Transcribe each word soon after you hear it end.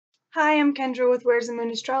Hi, I'm Kendra with Where's the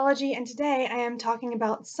Moon Astrology, and today I am talking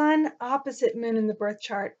about Sun opposite Moon in the birth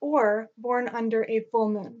chart, or born under a full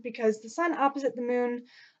moon, because the Sun opposite the Moon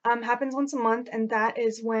happens once a month, and that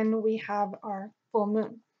is when we have our full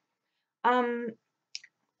moon. Um,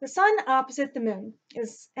 the Sun opposite the Moon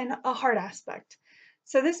is a hard aspect.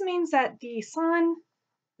 So this means that the Sun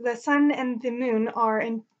and the Moon are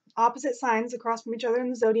in opposite signs across from each other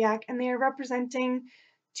in the zodiac, and they are representing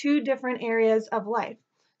two different areas of life.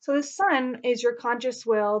 So the Sun is your conscious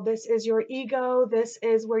will, this is your ego, this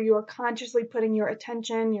is where you are consciously putting your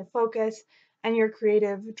attention, your focus, and your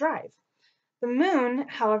creative drive. The Moon,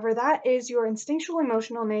 however, that is your instinctual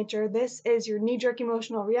emotional nature. This is your knee-jerk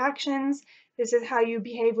emotional reactions. This is how you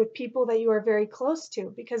behave with people that you are very close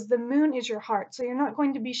to, because the Moon is your heart, so you're not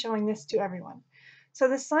going to be showing this to everyone. So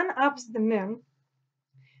the Sun opposite the Moon,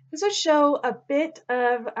 this would show a bit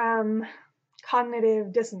of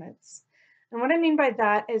cognitive dissonance. And what I mean by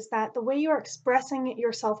that is that the way you are expressing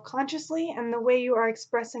yourself consciously and the way you are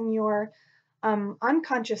expressing your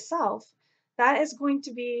unconscious self, that is going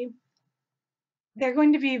to be, they're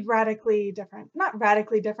going to be radically different. Not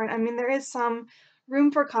radically different. I mean, there is some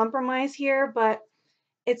room for compromise here, but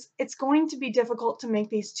it's going to be difficult to make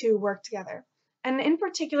these two work together. And in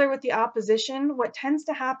particular with the opposition, what tends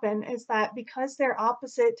to happen is that because they're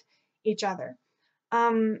opposite each other,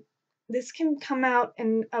 um, this can come out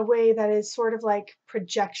in a way that is sort of like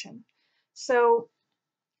projection. So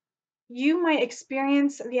you might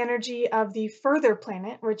experience the energy of the further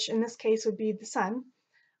planet, which in this case would be the sun,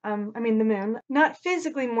 the moon, not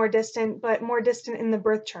physically more distant, but more distant in the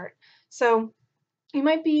birth chart. So you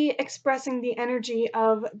might be expressing the energy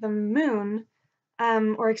of the moon,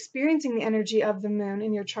 or experiencing the energy of the moon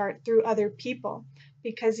in your chart through other people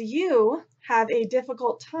because you have a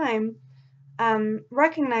difficult time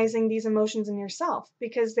recognizing these emotions in yourself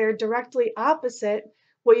because they're directly opposite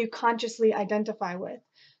what you consciously identify with.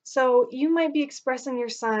 So you might be expressing your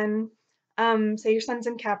sun, say your sun's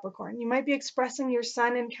in Capricorn. You might be expressing your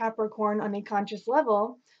sun in Capricorn on a conscious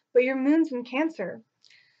level, but your moon's in Cancer.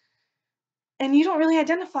 And you don't really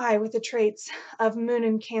identify with the traits of Moon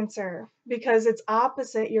in Cancer because it's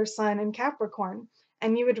opposite your Sun in Capricorn.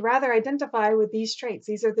 And you would rather identify with these traits.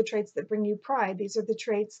 These are the traits that bring you pride. These are the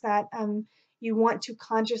traits that you want to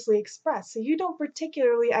consciously express. So you don't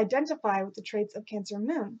particularly identify with the traits of Cancer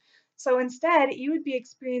Moon. So instead, you would be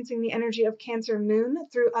experiencing the energy of Cancer Moon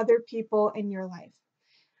through other people in your life.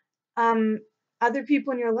 Um, Other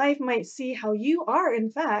people in your life might see how you are,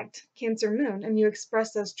 in fact, Cancer Moon, and you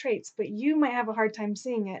express those traits, but you might have a hard time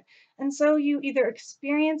seeing it. And so you either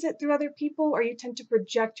experience it through other people or you tend to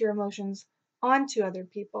project your emotions onto other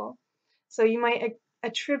people. So you might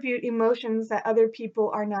attribute emotions that other people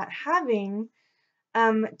are not having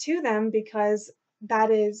to them because that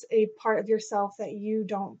is a part of yourself that you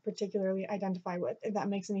don't particularly identify with, if that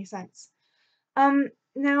makes any sense.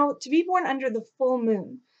 Now, to be born under the full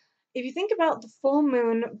moon, if you think about the full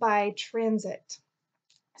moon by transit,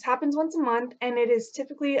 this happens once a month, and it is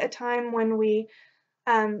typically a time when we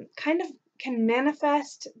kind of can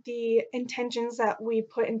manifest the intentions that we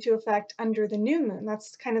put into effect under the new moon.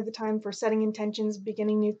 That's kind of the time for setting intentions,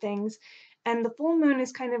 beginning new things. And the full moon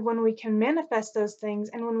is kind of when we can manifest those things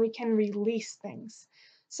and when we can release things.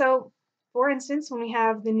 So, for instance, when we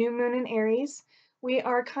have the new moon in Aries, we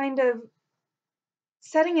are kind of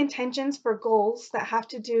setting intentions for goals that have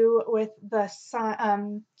to do with the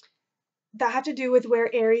sun, that have to do with where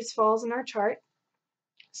Aries falls in our chart.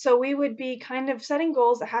 So we would be kind of setting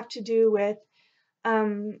goals that have to do with,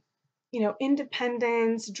 um,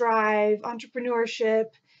 independence, drive, entrepreneurship,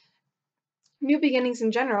 new beginnings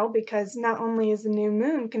in general, because not only is the new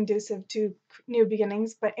moon conducive to new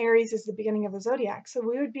beginnings, but Aries is the beginning of the zodiac. So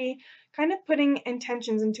we would be kind of putting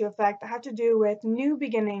intentions into effect that have to do with new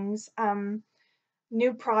beginnings,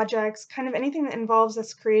 new projects, kind of anything that involves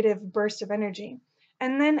this creative burst of energy.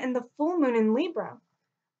 And then in the full moon in Libra,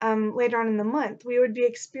 later on in the month, we would be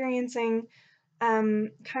experiencing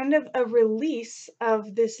kind of a release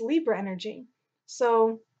of this Libra energy.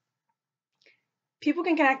 So people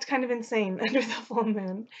can act kind of insane under the full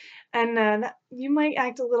moon, and you might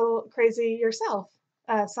act a little crazy yourself,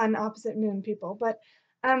 sun opposite moon people. But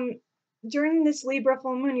um, during this Libra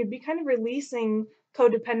full moon, you'd be kind of releasing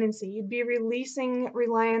codependency. You'd be releasing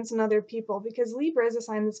reliance on other people because Libra is a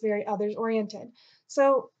sign that's very others oriented.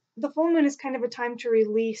 So the full moon is kind of a time to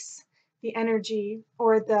release the energy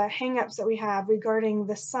or the hangups that we have regarding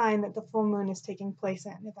the sign that the full moon is taking place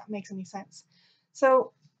in, if that makes any sense.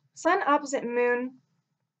 So sun opposite moon,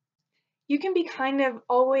 you can be kind of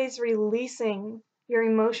always releasing your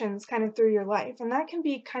emotions kind of through your life. And that can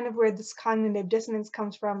be kind of where this cognitive dissonance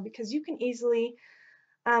comes from because you can easily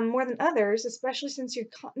more than others, especially since you're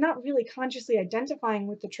not really consciously identifying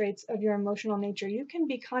with the traits of your emotional nature. You can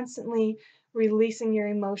be constantly releasing your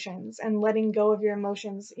emotions and letting go of your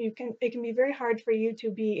emotions. It can be very hard for you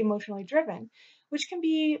to be emotionally driven, which can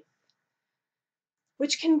be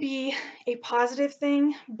a positive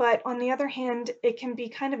thing, but on the other hand, it can be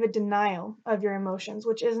kind of a denial of your emotions,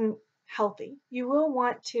 which isn't healthy. You will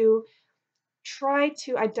want to try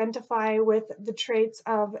to identify with the traits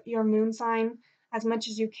of your moon sign as much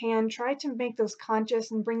as you can. Try to make those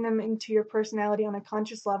conscious and bring them into your personality on a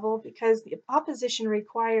conscious level, because the opposition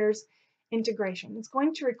requires integration. It's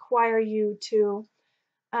going to require you to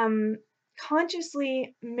um,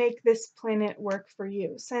 consciously make this planet work for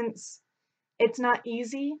you, since it's not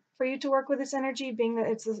easy for you to work with this energy, being that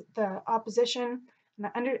it's the opposition.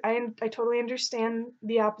 And I totally understand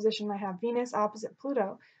the opposition. I have Venus opposite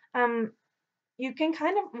Pluto. Um, you can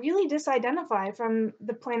kind of really disidentify from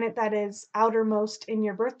the planet that is outermost in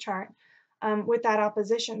your birth chart with that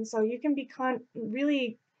opposition. So you can be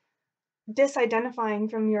really disidentifying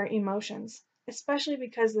from your emotions, especially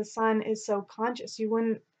because the sun is so conscious. It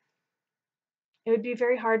would be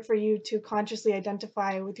very hard for you to consciously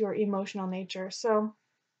identify with your emotional nature. So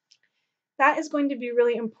that is going to be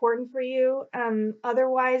really important for you.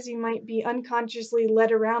 Otherwise, you might be unconsciously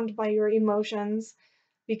led around by your emotions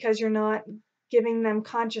because you're not giving them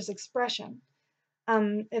conscious expression,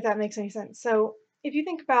 if that makes any sense. So, if you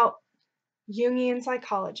think about Jungian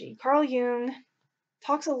psychology, Carl Jung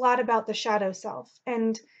talks a lot about the shadow self,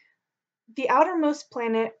 and the outermost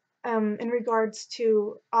planet, in regards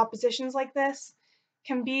to oppositions like this,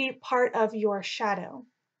 can be part of your shadow.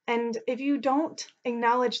 And if you don't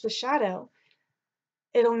acknowledge the shadow,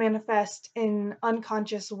 it'll manifest in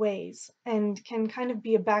unconscious ways and can kind of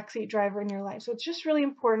be a backseat driver in your life. So it's just really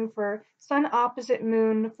important for sun opposite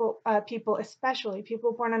moon people, especially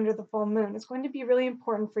people born under the full moon. It's going to be really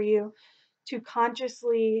important for you to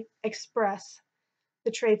consciously express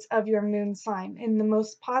the traits of your moon sign in the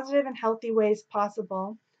most positive and healthy ways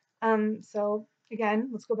possible. So again,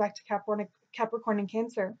 let's go back to Capricorn and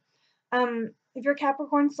Cancer. If you're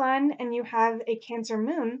Capricorn sun and you have a Cancer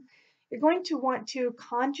moon, you're going to want to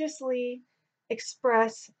consciously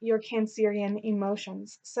express your Cancerian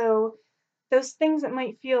emotions. So those things that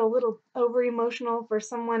might feel a little over emotional for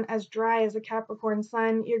someone as dry as a Capricorn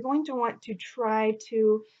sun, you're going to want to try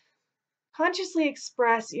to consciously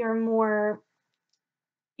express your more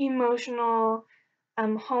emotional,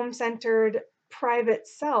 home-centered, private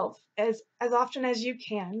self as often as you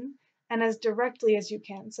can and as directly as you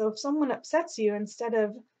can. So if someone upsets you, instead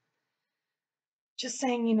of just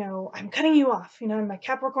saying, I'm cutting you off, I'm a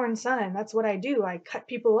Capricorn sun, that's what I do. I cut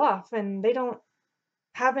people off and they don't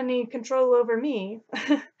have any control over me.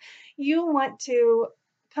 You want to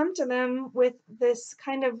come to them with this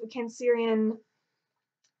kind of Cancerian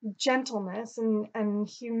gentleness and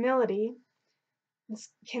humility, this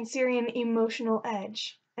Cancerian emotional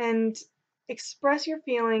edge, and express your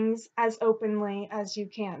feelings as openly as you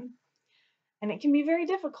can. And it can be very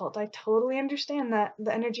difficult. I totally understand that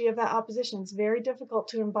the energy of that opposition is very difficult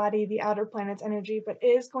to embody the outer planet's energy, but it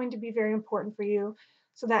is going to be very important for you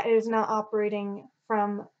so that it is not operating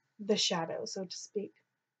from the shadow, so to speak.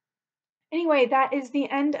 Anyway, that is the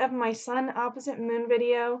end of my sun opposite moon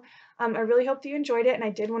video. I really hope that you enjoyed it, and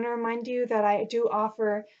I did want to remind you that I do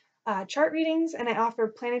offer chart readings and I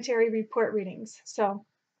offer planetary report readings. So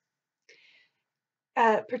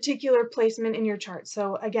particular placement in your chart.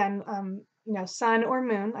 So again, sun or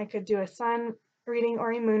moon, I could do a sun reading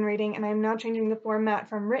or a moon reading, and I'm now changing the format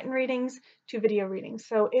from written readings to video readings.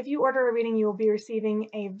 So if you order a reading, you will be receiving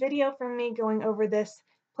a video from me going over this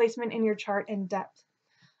placement in your chart in depth.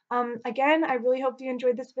 Again, I really hope you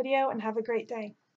enjoyed this video and have a great day.